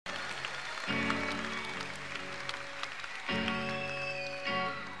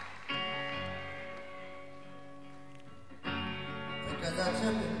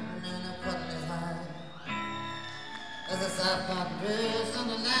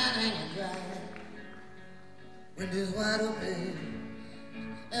windows wide open,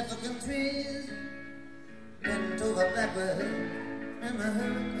 African trees bent over backward in the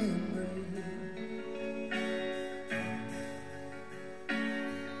hurricane breeze.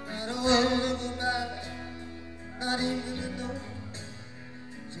 Not a word goodbye, not even a note.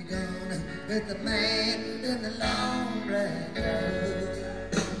 She gone with the man in the long black coat.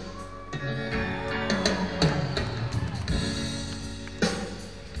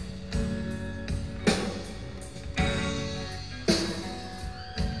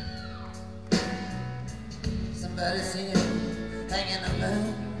 Somebody singing, hanging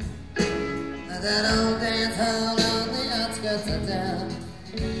around that old dance hall on the outskirts of town.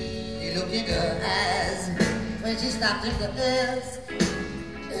 He looked into her eyes when she stopped him to ask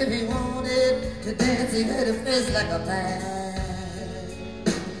if he wanted to dance. He had a face like a man.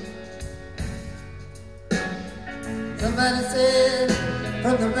 Somebody said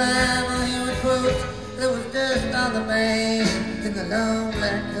from the rhyme on he would quote, there was dust on the man in the long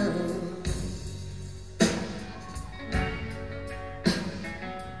black coat.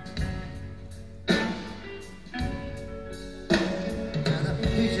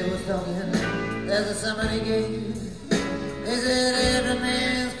 There's a somebody gave. They said every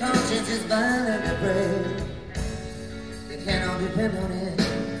man's conscience is violently brave. You cannot depend on it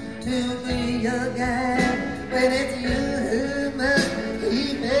to be your guide when it's you who must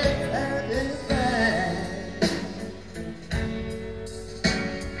keep it satisfied.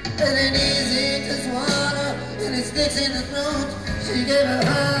 It ain't easy to swallow and it sticks in the throat. She gave her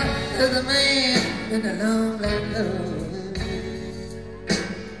heart to the man in the long black coat.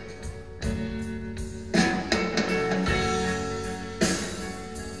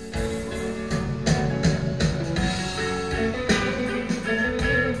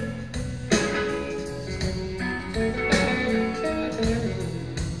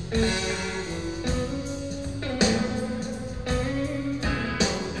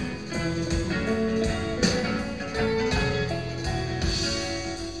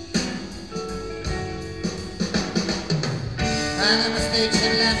 Minor mistakes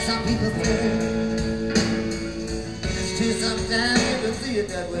in life some people say. It's true sometimes you can see it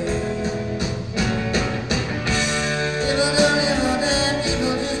that way. People don't ever die,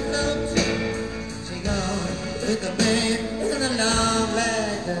 people just float. She gone with the man in the long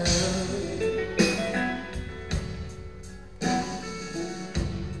black coat.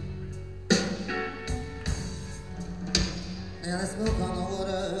 Now the smoke on the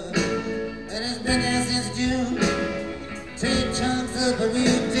water, and it's been there since June. 3 chunks of a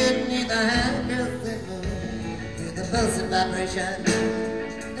root didn't need the handle signal. Hear the pulsing vibration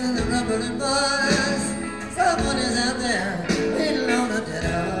and the rumbling voice. Someone is out there waiting on a dead